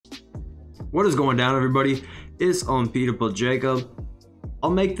What is going down, everybody? It's Unbeatable Jacob. I'll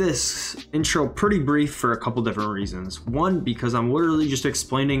make this intro pretty brief for a couple different reasons. One, because I'm literally just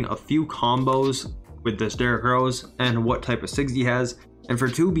explaining a few combos with this Derrick Rose and what type of SIGs he has. And for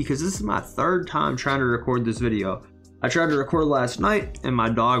two, because this is my third time trying to record this video. I tried to record last night and my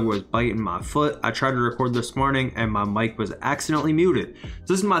dog was biting my foot. I tried to record this morning and my mic was accidentally muted.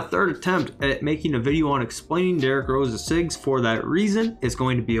 So this is my third attempt at making a video on explaining Derrick Rose's SIGs. For that reason, it's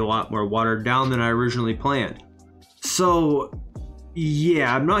going to be a lot more watered down than I originally planned. So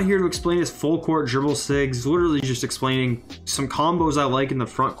yeah, I'm not here to explain his full court dribble SIGs, literally just explaining some combos I like in the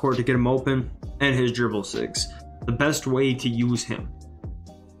front court to get him open and his dribble SIGs. The best way to use him.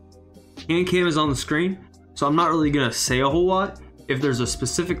 Hand cam is on the screen, so I'm not really gonna say a whole lot. If there's a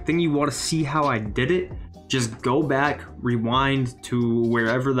specific thing you want to see how I did it, just go back, rewind to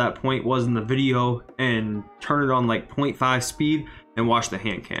wherever that point was in the video and turn it on like 0.5 speed and watch the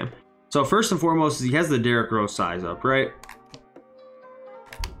hand cam. So first and foremost, he has the Derrick Rose size up, right?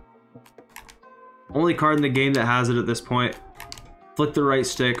 Only card in the game that has it at this point. Flick the right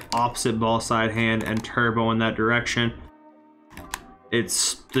stick, opposite ball side hand, and turbo in that direction.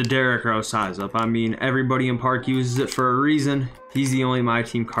 It's the Derrick Rose size up. I mean, everybody in Park uses it for a reason. He's the only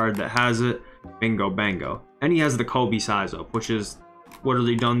MyTeam card that has it. Bingo bango. And he has the Kobe size up, which is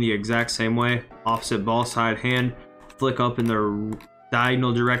literally done the exact same way. Opposite ball side hand, flick up in the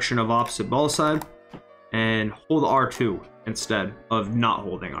diagonal direction of opposite ball side, and hold R2 instead of not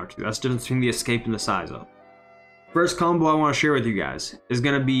holding R2. That's the difference between the escape and the size up. First combo I want to share with you guys is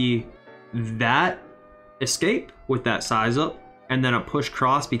going to be that escape with that size up, and then a push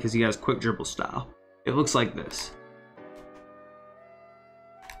cross because he has quick dribble style. It looks like this.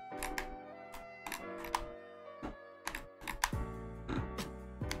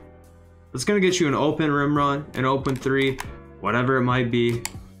 It's gonna get you an open rim run, an open three, whatever it might be.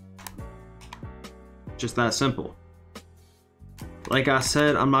 Just that simple. Like I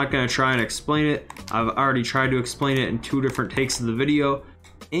said, I'm not gonna try and explain it. I've already tried to explain it in 2 different takes of the video,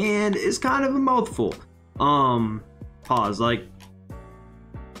 and it's kind of a mouthful. Pause. Like,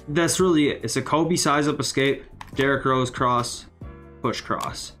 that's really it. It's a Kobe size up escape, Derrick Rose cross, push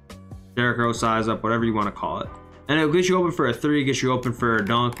cross, Derrick Rose size up, whatever you want to call it. And it'll get you open for a 3, get you open for a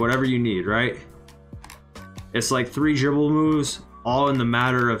dunk, whatever you need, right? It's like 3 dribble moves, all in the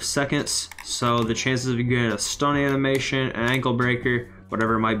matter of seconds. So the chances of you getting a stun animation, an ankle breaker,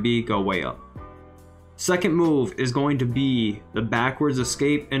 whatever it might be, go way up. Second move is going to be the backwards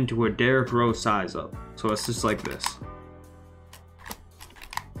escape into a Derrick Rose size up. So it's just like this.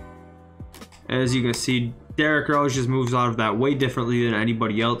 As you can see, Derrick Rose just moves out of that way differently than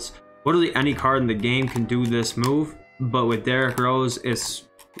anybody else. Literally any card in the game can do this move, but with Derrick Rose, it's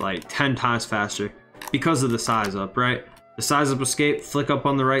like 10 times faster because of the size up, right? The size up escape, flick up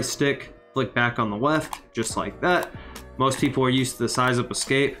on the right stick, flick back on the left, just like that. Most people are used to the size up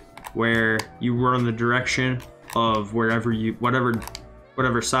escape, where you run the direction of wherever you,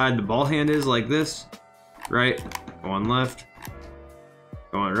 whatever side the ball hand is, like this, right? Going left,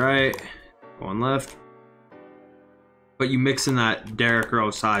 going right, going left, but you mix in that Derrick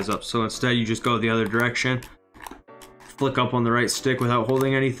Rose size up. So instead you just go the other direction, flick up on the right stick without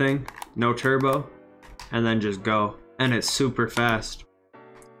holding anything, no turbo, and then just go, and it's super fast.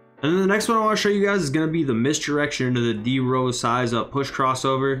 And then the next one I want to show you guys is going to be the misdirection into the D Rose size up push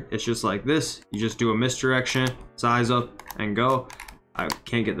crossover. It's just like this. You just do a misdirection, size up, and go. I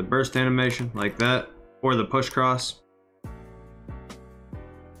can't get the burst animation like that, or the push cross.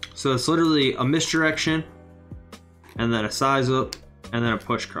 So it's literally a misdirection, and then a size up, and then a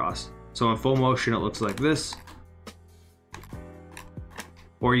push cross. So in full motion it looks like this.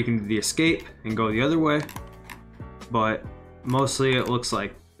 Or you can do the escape and go the other way, but mostly it looks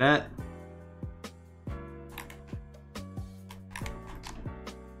like that.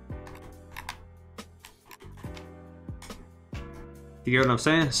 You get what I'm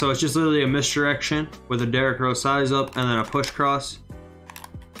saying? So it's just literally a misdirection with a Derrick Rose size up and then a push cross.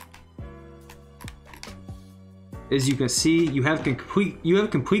 As you can see, you have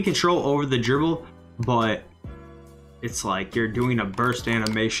complete control over the dribble, but it's like you're doing a burst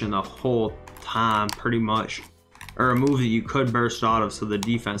animation the whole time, pretty much. Or a move that you could burst out of, so the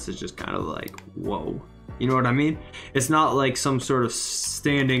defense is just kind of like, whoa. You know what I mean? It's not like some sort of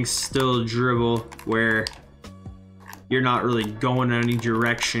standing still dribble where you're not really going in any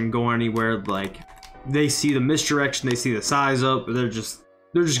direction, going anywhere. Like, they see the misdirection, they see the size up, they're just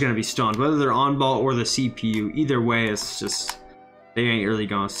gonna be stunned. Whether they're on ball or the CPU, either way, it's just, they ain't really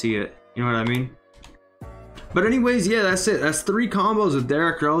gonna see it. You know what I mean? But anyways, yeah, that's it. That's 3 combos with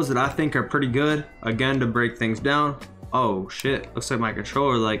Derrick Rose that I think are pretty good. Again, to break things down. Oh shit, looks like my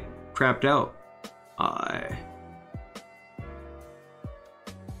controller like crapped out.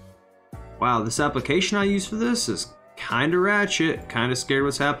 Wow, this application I use for this is kind of ratchet. Kind of scared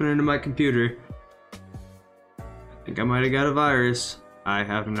what's happening to my computer. I think I might have got a virus. I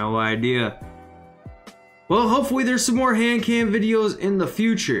have no idea. Well, hopefully there's some more hand cam videos in the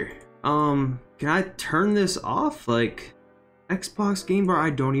future. Can I turn this off? Like, Xbox game bar?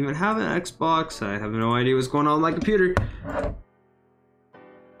 I don't even have an Xbox. I have no idea what's going on with my computer.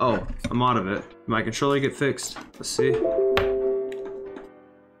 Oh, I'm out of it. Did my controller get fixed? Let's see.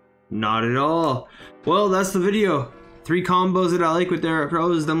 Not at all. Well, that's the video. 3 combos that I like with Derrick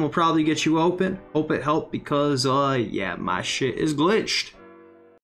Rose. Then we'll probably get you open. Hope it helped because, yeah, my shit is glitched.